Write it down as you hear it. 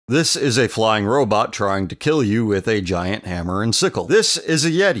This is a flying robot trying to kill you with a giant hammer and sickle. This is a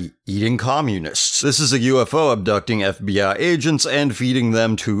Yeti eating communists. This is a UFO abducting FBI agents and feeding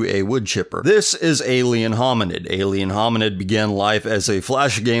them to a wood chipper. This is Alien Hominid. Alien Hominid began life as a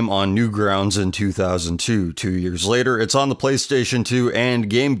Flash game on Newgrounds in 2002. 2 years later, it's on the PlayStation 2 and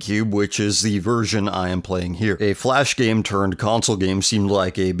GameCube, which is the version I am playing here. A Flash game turned console game seemed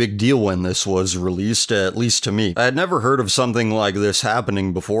like a big deal when this was released, at least to me. I had never heard of something like this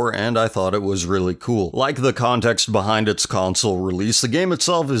happening before, and I thought it was really cool. Like the context behind its console release, the game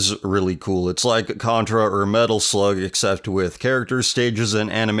itself is really cool. It's like Contra or Metal Slug, except with characters, stages, and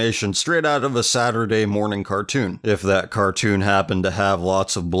animation straight out of a Saturday morning cartoon. If that cartoon happened to have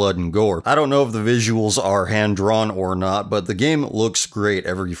lots of blood and gore. I don't know if the visuals are hand-drawn or not, but the game looks great.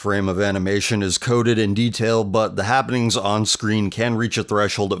 Every frame of animation is coded in detail, but the happenings on screen can reach a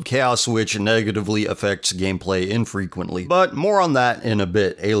threshold of chaos which negatively affects gameplay infrequently. But more on that in a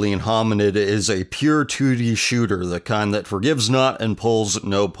bit. Alien Hominid is a pure 2D shooter, the kind that forgives not and pulls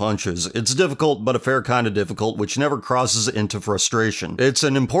no punches. It's difficult, but a fair kind of difficult, which never crosses into frustration. It's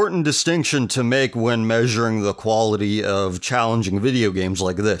an important distinction to make when measuring the quality of challenging video games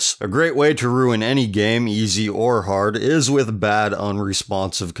like this. A great way to ruin any game, easy or hard, is with bad,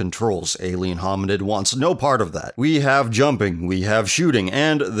 unresponsive controls. Alien Hominid wants no part of that. We have jumping, we have shooting,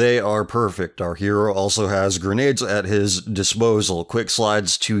 and they are perfect. Our hero also has grenades at his disposal. Quick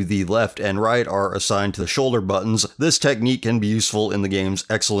slides to the left and right are assigned to the shoulder buttons. This technique can be useful in the game's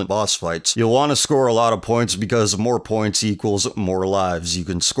excellent boss fights. You'll want to score a lot of points because more points equals more lives. You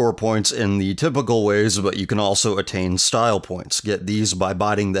can score points in the typical ways, but you can also attain style points. Get these by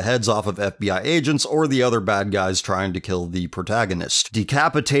biting the heads off of FBI agents or the other bad guys trying to kill the protagonist.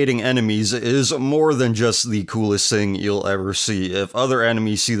 Decapitating enemies is more than just the coolest thing you'll ever see. If other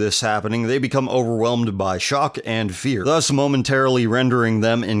enemies see this happening, they become overwhelmed by shock and fear, thus momentarily rendering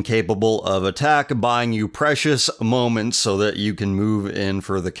them incapable of attack, buying you precious moments so that you can move in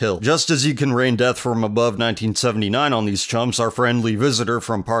for the kill. Just as you can rain death from above 1979 on these chumps, our friendly visitor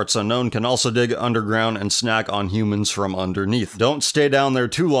from parts unknown can also dig underground and snack on humans from underneath. Don't stay down there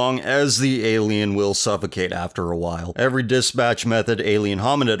too long, as the alien will suffocate after a while. Every dispatch method Alien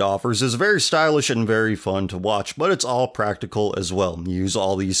Hominid offers is very stylish and very fun to watch, but it's all practical as well. Use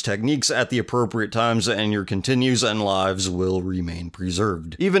all these techniques at the appropriate times and your continues and lives will remain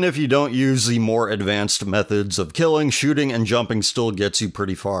preserved. Even if you don't use the more advanced methods of killing, shooting and jumping still gets you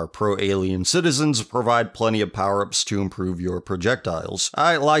pretty far. Pro-alien citizens provide plenty of power-ups to improve your projectiles.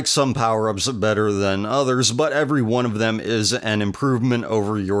 I like some power-ups better than others, but every one of them is an improvement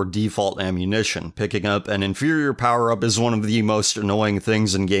over your default ammunition. Picking up an inferior power-up is one of the most annoying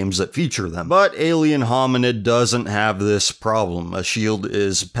things in games that feature them. But Alien Hominid doesn't have this problem. A shield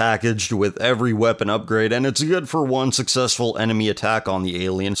is packaged with every weapon upgrade, and it's good for one successful enemy attack on the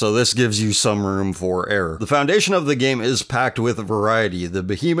alien, so this gives you some room for error. The foundation of the game is packed with variety. The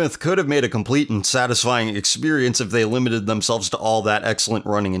behemoth could have made a complete and satisfying experience if they limited themselves to all that excellent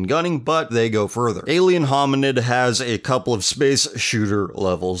running and gunning, but they go further. Alien Hominid has a couple of space shooter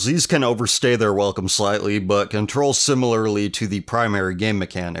levels. These can overstay their welcome slightly, but control similarly to the primary game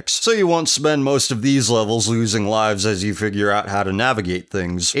mechanics, so you won't spend most of these levels losing lives as you figure out how to navigate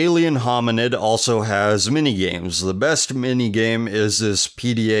things. Alien Hominid also has minigames. The best minigame is this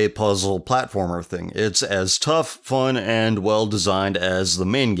PDA puzzle platformer thing. It's as tough, fun, and well designed as the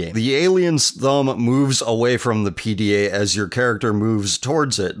main game. The alien's thumb moves away from the PDA as your character moves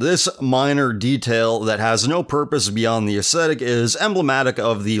towards it. This minor detail that has no purpose beyond the aesthetic is emblematic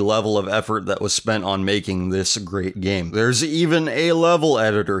of the level of effort that was spent on making this great game. There's even a level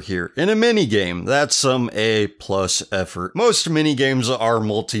editor here. In a minigame, that's some A+ effort. Most minigames are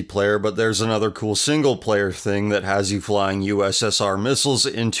multiplayer, but there's another cool single-player thing that has you flying USSR missiles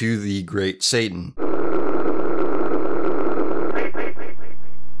into the Great Satan.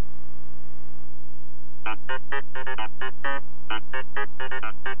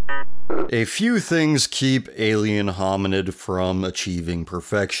 A few things keep Alien Hominid from achieving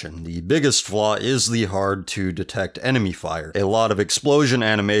perfection. The biggest flaw is the hard-to-detect enemy fire. A lot of explosion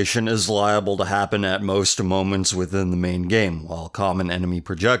animation is liable to happen at most moments within the main game. While common enemy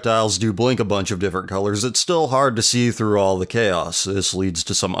projectiles do blink a bunch of different colors, it's still hard to see through all the chaos. This leads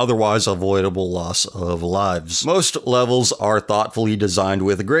to some otherwise avoidable loss of lives. Most levels are thoughtfully designed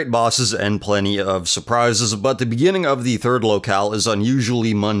with great bosses and plenty of surprises, but the beginning of the third locale is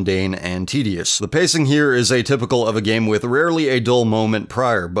unusually mundane and and tedious. The pacing here is atypical of a game with rarely a dull moment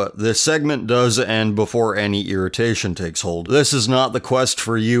prior, but this segment does end before any irritation takes hold. This is not the quest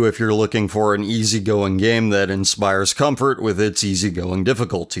for you if you're looking for an easygoing game that inspires comfort with its easygoing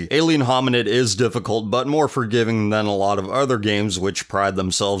difficulty. Alien Hominid is difficult, but more forgiving than a lot of other games which pride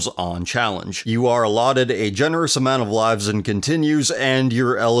themselves on challenge. You are allotted a generous amount of lives and continues, and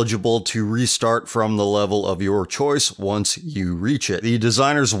you're eligible to restart from the level of your choice once you reach it. The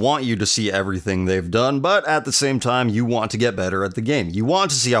designers want you to see everything they've done, but at the same time, you want to get better at the game. You want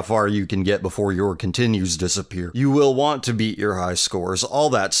to see how far you can get before your continues disappear. You will want to beat your high scores, all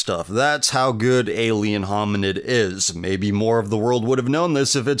that stuff. That's how good Alien Hominid is. Maybe more of the world would have known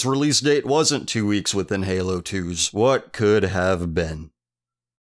this if its release date wasn't 2 weeks within Halo 2's. What could have been?